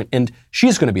at some point, and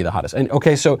she's going to be the hottest. And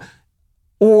okay, so,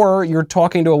 or you're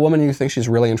talking to a woman and you think she's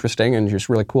really interesting and she's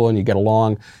really cool and you get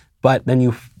along, but then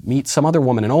you meet some other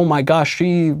woman and oh my gosh,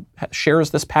 she shares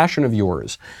this passion of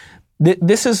yours.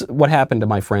 This is what happened to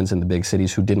my friends in the big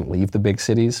cities who didn't leave the big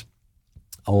cities.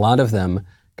 A lot of them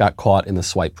got caught in the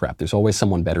swipe trap. There's always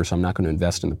someone better, so I'm not going to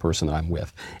invest in the person that I'm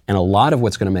with. And a lot of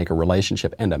what's going to make a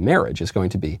relationship and a marriage is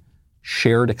going to be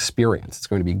shared experience. It's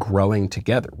going to be growing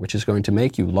together, which is going to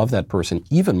make you love that person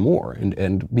even more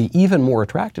and be even more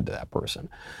attracted to that person.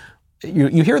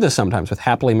 You hear this sometimes with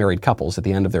happily married couples at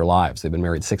the end of their lives. They've been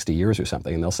married 60 years or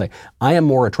something, and they'll say, I am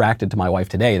more attracted to my wife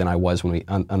today than I was when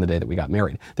on the day that we got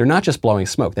married. They're not just blowing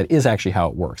smoke. That is actually how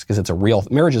it works, because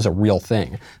marriage is a real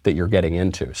thing that you're getting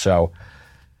into. So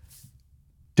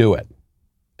do it.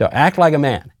 Don't act like a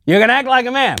man. You're going to act like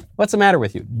a man. What's the matter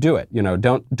with you? Do it.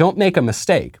 Don't make a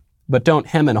mistake, but don't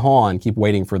hem and haw and keep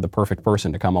waiting for the perfect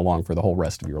person to come along for the whole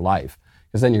rest of your life,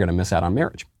 because then you're going to miss out on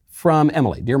marriage. From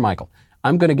Emily, dear Michael,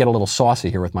 I'm going to get a little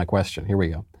saucy here with my question. Here we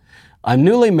go. I'm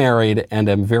newly married and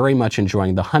am very much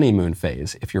enjoying the honeymoon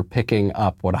phase, if you're picking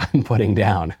up what I'm putting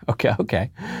down.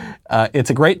 Okay. It's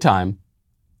a great time.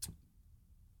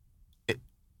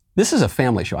 This is a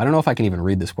family show. I don't know if I can even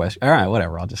read this question. All right,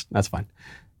 whatever. That's fine.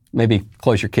 Maybe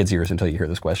close your kids' ears until you hear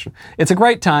this question. It's a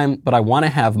great time, but I want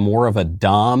to have more of a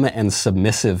dom and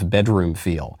submissive bedroom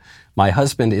feel. My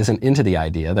husband isn't into the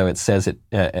idea,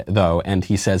 and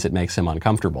he says it makes him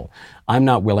uncomfortable. I'm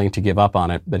not willing to give up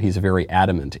on it, but he's very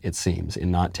adamant, it seems,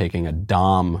 in not taking a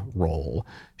dom role.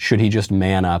 Should he just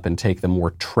man up and take the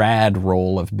more trad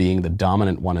role of being the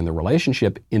dominant one in the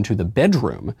relationship into the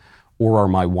bedroom? Or are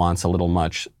my wants a little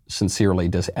much? Sincerely,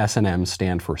 does S&M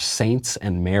stand for Saints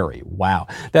and Mary? Wow.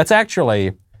 That's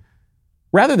actually,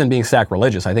 rather than being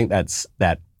sacrilegious, I think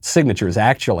that signature is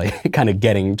actually kind of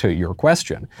getting to your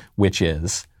question, which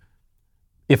is,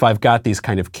 if I've got these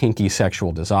kind of kinky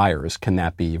sexual desires, can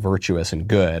that be virtuous and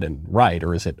good and right,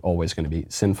 or is it always going to be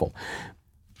sinful?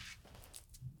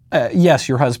 Yes,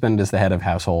 your husband is the head of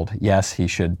household. Yes, he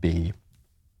should be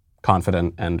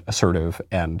confident and assertive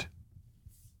and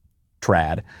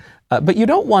trad. But you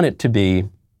don't want it to be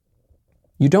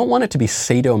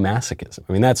sadomasochism.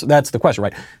 I mean, that's the question,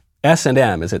 right?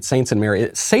 S&M, is it Saints and Mary?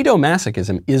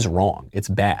 Sadomasochism is wrong. It's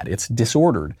bad. It's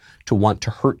disordered to want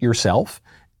to hurt yourself,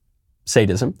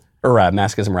 sadism, or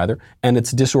masochism rather, and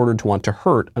it's disordered to want to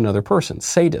hurt another person,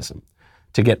 sadism,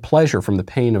 to get pleasure from the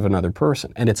pain of another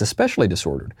person. And it's especially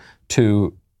disordered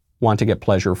to want to get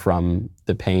pleasure from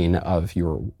the pain of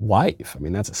your wife. I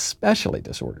mean, that's especially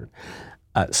disordered.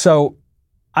 So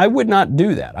I would not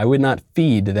do that. I would not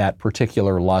feed that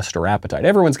particular lust or appetite.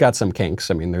 Everyone's got some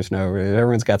kinks. I mean,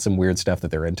 everyone's got some weird stuff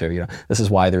that they're into. This is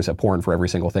why there's a porn for every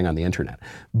single thing on the internet.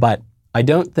 But I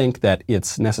don't think that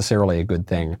it's necessarily a good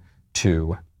thing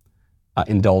to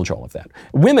indulge all of that.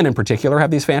 Women in particular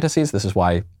have these fantasies. This is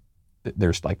why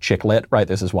there's like chick lit, right?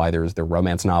 This is why there's the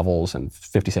romance novels and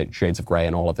 50 Shades of Grey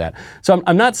and all of that. So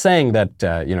I'm not saying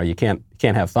that you can't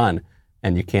have fun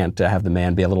and you can't have the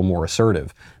man be a little more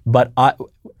assertive. But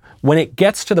when it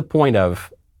gets to the point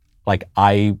of, like,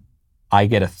 I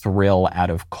get a thrill out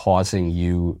of causing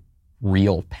you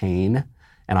real pain,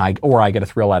 and I get a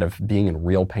thrill out of being in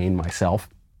real pain myself,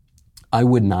 I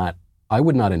would not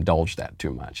indulge that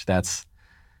too much. That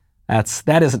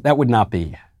would not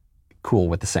be cool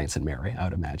with the Saints and Mary, I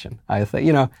would imagine. I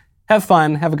think, have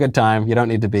fun, have a good time. You don't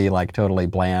need to be like totally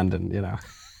bland and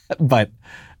but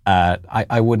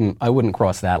I wouldn't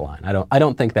cross that line. I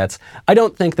don't think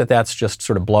that that's just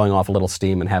sort of blowing off a little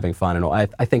steam and having fun and all. I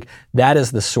think that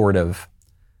is the sort of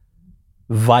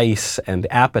vice and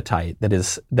appetite that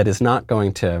is not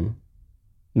going to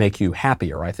make you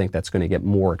happier. I think that's going to get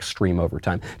more extreme over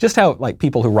time. Just how, like,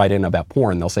 people who write in about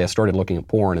porn, they'll say, I started looking at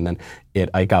porn and then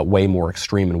I got way more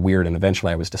extreme and weird, and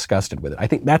eventually I was disgusted with it. I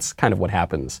think that's kind of what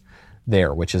happens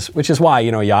there, which is why,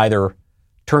 you either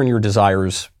turn your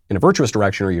desires in a virtuous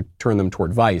direction or you turn them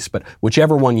toward vice. But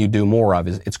whichever one you do more of,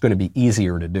 it's going to be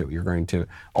easier to do. You're going to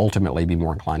ultimately be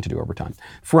more inclined to do over time.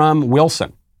 From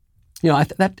Wilson,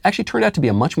 that actually turned out to be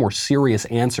a much more serious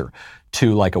answer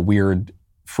to like a weird,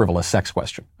 frivolous sex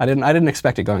question. I didn't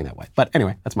expect it going that way. But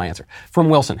anyway, that's my answer. From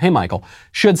Wilson, hey Michael,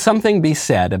 should something be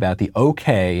said about the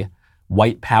OK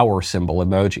white power symbol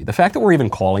emoji? The fact that we're even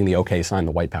calling the OK sign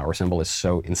the white power symbol is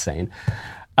so insane.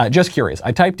 Just curious.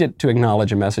 I typed it to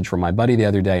acknowledge a message from my buddy the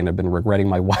other day and have been regretting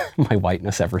my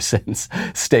whiteness ever since.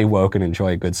 Stay woke and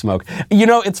enjoy a good smoke.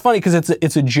 It's funny because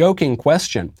it's a joking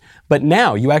question, but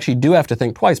now you actually do have to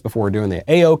think twice before doing the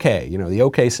A-OK, the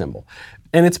OK symbol.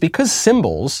 And it's because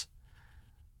symbols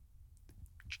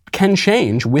can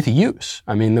change with use.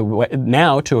 I mean,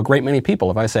 now to a great many people,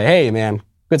 if I say, hey man,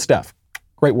 good stuff,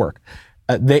 great work,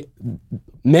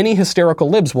 many hysterical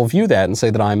libs will view that and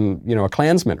say that I'm, a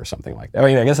Klansman or something like that. I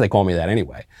mean, I guess they call me that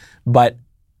anyway. But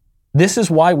this is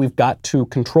why we've got to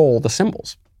control the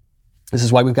symbols. This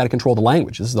is why we've got to control the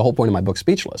language. This is the whole point of my book,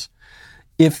 Speechless.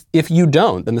 If you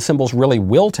don't, then the symbols really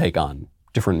will take on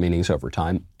different meanings over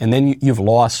time, and then you've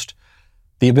lost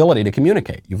the ability to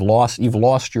communicate. You've lost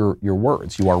your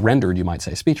words. You are rendered, you might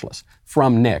say, speechless.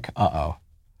 From Nick,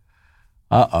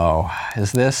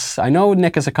 is this, I know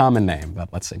Nick is a common name,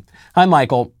 but let's see. Hi,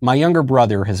 Michael. My younger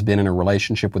brother has been in a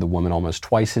relationship with a woman almost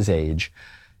twice his age.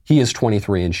 He is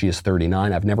 23 and she is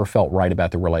 39. I've never felt right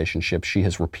about the relationship. She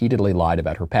has repeatedly lied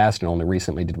about her past, and only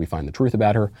recently did we find the truth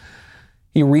about her.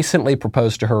 He recently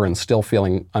proposed to her, and still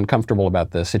feeling uncomfortable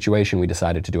about the situation, we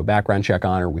decided to do a background check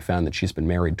on her. We found that she's been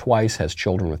married twice, has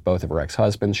children with both of her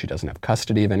ex-husbands. She doesn't have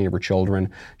custody of any of her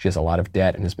children. She has a lot of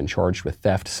debt and has been charged with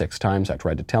theft 6 times. I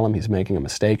tried to tell him he's making a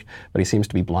mistake, but he seems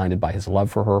to be blinded by his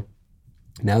love for her.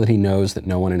 Now that he knows that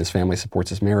no one in his family supports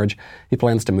his marriage, he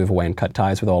plans to move away and cut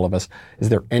ties with all of us. Is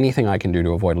there anything I can do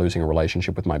to avoid losing a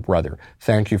relationship with my brother?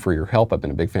 Thank you for your help. I've been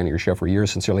a big fan of your show for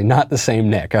years. Sincerely, not the same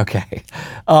Nick. Okay.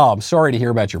 Oh, I'm sorry to hear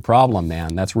about your problem,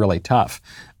 man. That's really tough.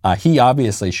 He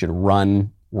obviously should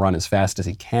run as fast as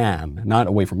he can, not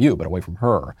away from you, but away from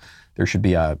her. There should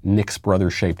be a Nick's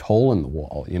brother-shaped hole in the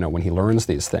wall, when he learns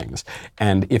these things.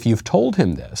 And if you've told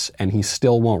him this and he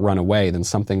still won't run away, then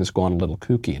something's gone a little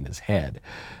kooky in his head.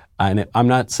 And I'm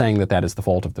not saying that is the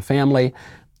fault of the family.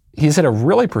 He's at a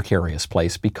really precarious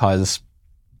place because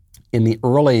in the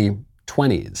early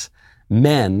 20s,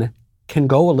 men can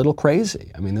go a little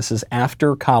crazy. I mean, this is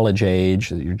after college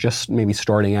age. You're just maybe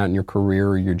starting out in your career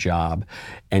or your job,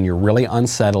 and you're really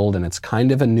unsettled, and it's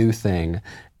kind of a new thing.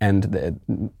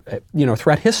 And,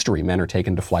 throughout history, men are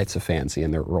taken to flights of fancy in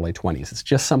their early 20s. It's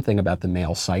just something about the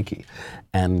male psyche.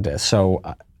 And so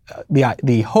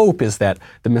the hope is that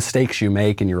the mistakes you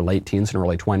make in your late teens and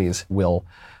early 20s will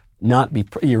not be,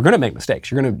 you're going to make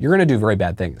mistakes. You're going to do very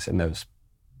bad things in those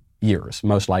years,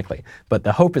 most likely. But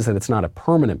the hope is that it's not a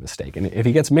permanent mistake. And if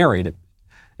he gets married,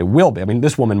 it will be. I mean,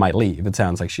 this woman might leave. It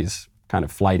sounds like she's kind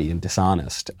of flighty and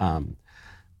dishonest.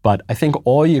 But I think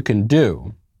all you can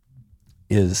do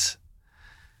is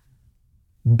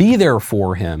be there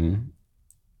for him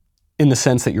in the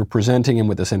sense that you're presenting him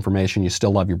with this information. You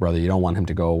still love your brother. You don't want him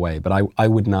to go away. But I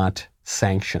would not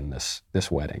sanction this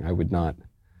wedding. I would not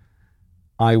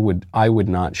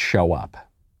show up.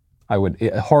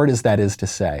 Hard as that is to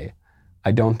say,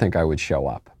 I don't think I would show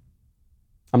up.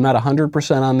 I'm not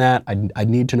 100% on that. I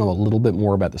need to know a little bit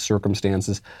more about the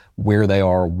circumstances, where they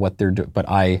are, what they're doing. But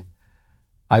I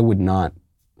would not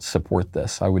support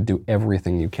this. I would do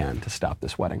everything you can to stop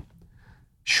this wedding,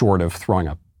 short of throwing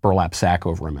a burlap sack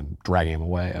over him and dragging him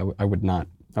away. I would not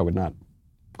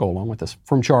go along with this.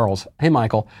 From Charles, hey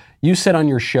Michael, you said on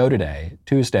your show today,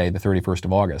 Tuesday, the 31st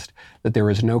of August, that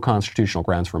there is no constitutional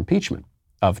grounds for impeachment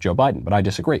of Joe Biden, but I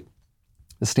disagree.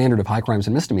 The standard of high crimes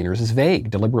and misdemeanors is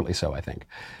vague, deliberately so, I think.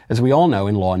 As we all know,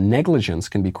 in law, negligence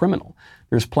can be criminal.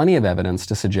 There's plenty of evidence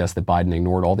to suggest that Biden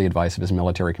ignored all the advice of his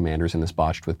military commanders in this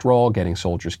botched withdrawal, getting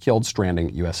soldiers killed,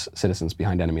 stranding U.S. citizens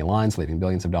behind enemy lines, leaving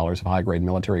billions of dollars of high-grade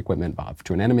military equipment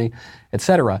to an enemy,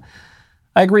 etc.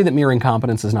 I agree that mere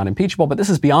incompetence is not impeachable, but this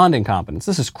is beyond incompetence.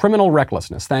 This is criminal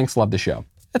recklessness. Thanks, love the show.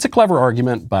 It's a clever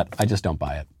argument, but I just don't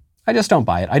buy it. I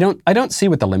don't see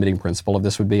what the limiting principle of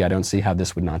this would be. I don't see how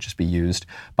this would not just be used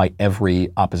by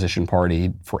every opposition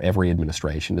party for every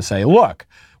administration to say, look,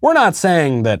 we're not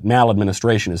saying that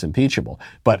maladministration is impeachable,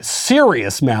 but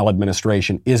serious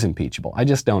maladministration is impeachable. I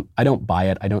don't buy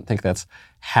it. I don't think that's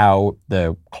how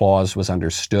the clause was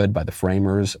understood by the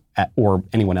framers or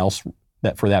anyone else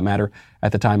for that matter,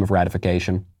 at the time of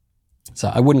ratification.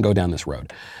 So I wouldn't go down this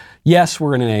road. Yes,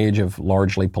 we're in an age of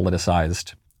largely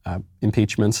politicized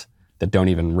impeachments that don't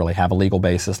even really have a legal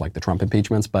basis, like the Trump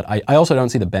impeachments, but I also don't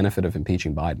see the benefit of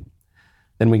impeaching Biden.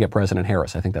 Then we get President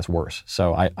Harris. I think that's worse.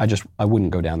 So I wouldn't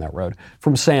go down that road.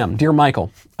 From Sam, Dear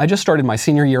Michael, I just started my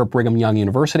senior year at Brigham Young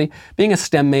University. Being a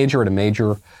STEM major at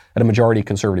a majority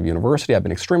conservative university, I've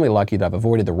been extremely lucky that I've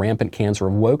avoided the rampant cancer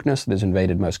of wokeness that has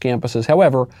invaded most campuses.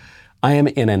 However, I am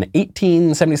in an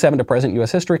 1877 to present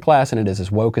U.S. history class, and it is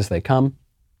as woke as they come.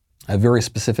 I have very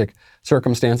specific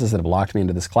circumstances that have locked me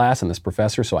into this class and this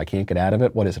professor, so I can't get out of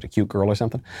it. What is it, a cute girl or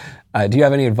something? Do you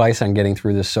have any advice on getting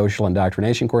through this social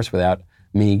indoctrination course without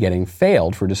me getting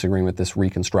failed for disagreeing with this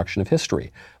reconstruction of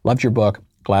history? Loved your book.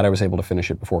 Glad I was able to finish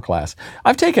it before class.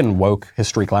 I've taken woke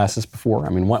history classes before. I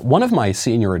mean, one of my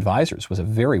senior advisors was a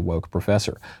very woke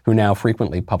professor who now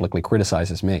frequently publicly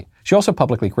criticizes me. She also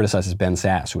publicly criticizes Ben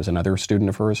Sass, who was another student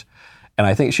of hers. And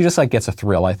I think she just gets a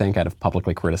thrill, I think, out of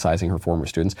publicly criticizing her former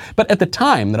students. But at the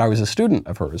time that I was a student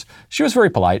of hers, she was very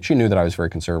polite. She knew that I was very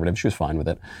conservative. She was fine with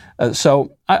it.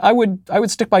 So I would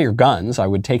stick by your guns. I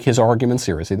would take his arguments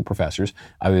seriously, the professor's.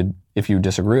 I would, if you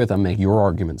disagree with them, make your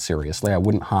arguments seriously. I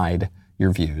wouldn't hide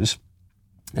your views.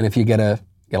 And if you get a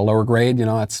lower grade,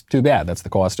 that's too bad. That's the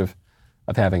cost of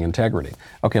having integrity.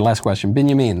 Okay, last question.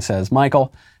 Benjamin says,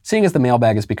 Michael, seeing as the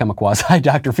mailbag has become a quasi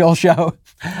Dr. Phil show,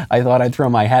 I thought I'd throw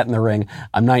my hat in the ring.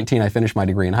 I'm 19. I finished my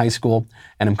degree in high school,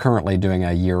 and I'm currently doing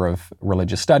a year of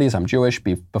religious studies. I'm Jewish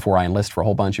before I enlist for a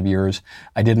whole bunch of years.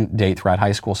 I didn't date throughout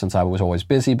high school since I was always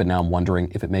busy, but now I'm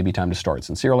wondering if it may be time to start.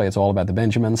 Sincerely, it's all about the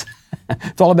Benjamins.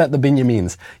 It's all about the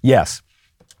Benjamins. Yes,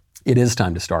 it is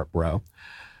time to start, bro.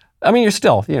 I mean, you're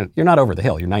still, you're not over the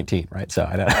hill. You're 19, right? So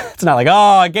it's not like,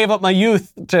 I gave up my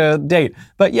youth to date.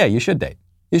 But yeah, you should date.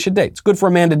 You should date. It's good for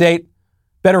a man to date.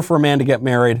 Better for a man to get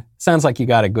married. Sounds like you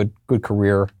got a good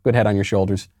career, good head on your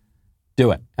shoulders.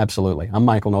 Do it. Absolutely. I'm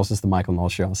Michael Knowles. This is The Michael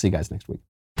Knowles Show. I'll see you guys next week.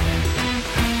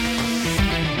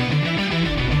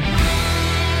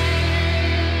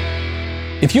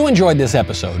 If you enjoyed this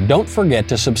episode, don't forget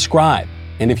to subscribe.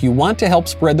 And if you want to help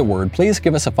spread the word, please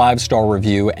give us a 5-star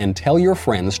review and tell your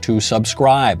friends to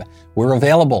subscribe. We're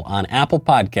available on Apple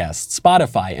Podcasts,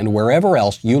 Spotify, and wherever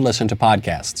else you listen to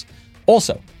podcasts.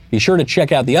 Also, be sure to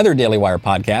check out the other Daily Wire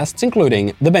podcasts,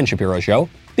 including The Ben Shapiro Show,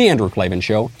 The Andrew Klavan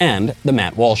Show, and The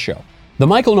Matt Walsh Show. The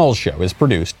Michael Knowles Show is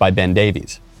produced by Ben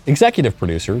Davies. Executive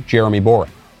producer, Jeremy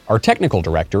Boring. Our technical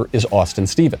director is Austin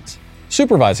Stevens.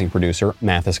 Supervising producer,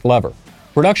 Mathis Glover.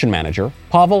 Production manager,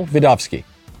 Pavel Vidovsky.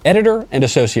 Editor and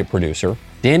associate producer,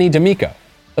 Danny D'Amico.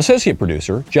 Associate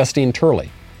producer, Justine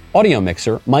Turley. Audio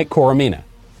mixer, Mike Coromina.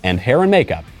 And hair and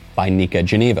makeup by Nika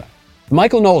Geneva. The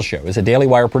Michael Knowles Show is a Daily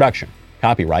Wire production.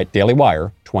 Copyright Daily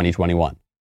Wire 2021.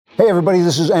 Hey everybody,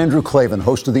 this is Andrew Klavan,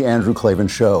 host of The Andrew Klavan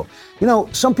Show.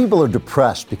 Some people are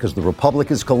depressed because the Republic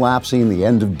is collapsing, the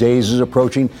end of days is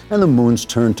approaching, and the moon's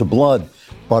turned to blood.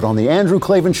 But on The Andrew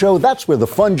Klavan Show, that's where the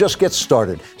fun just gets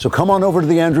started. So come on over to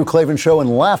The Andrew Klavan Show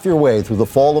and laugh your way through the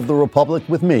fall of the Republic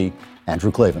with me,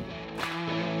 Andrew Klavan.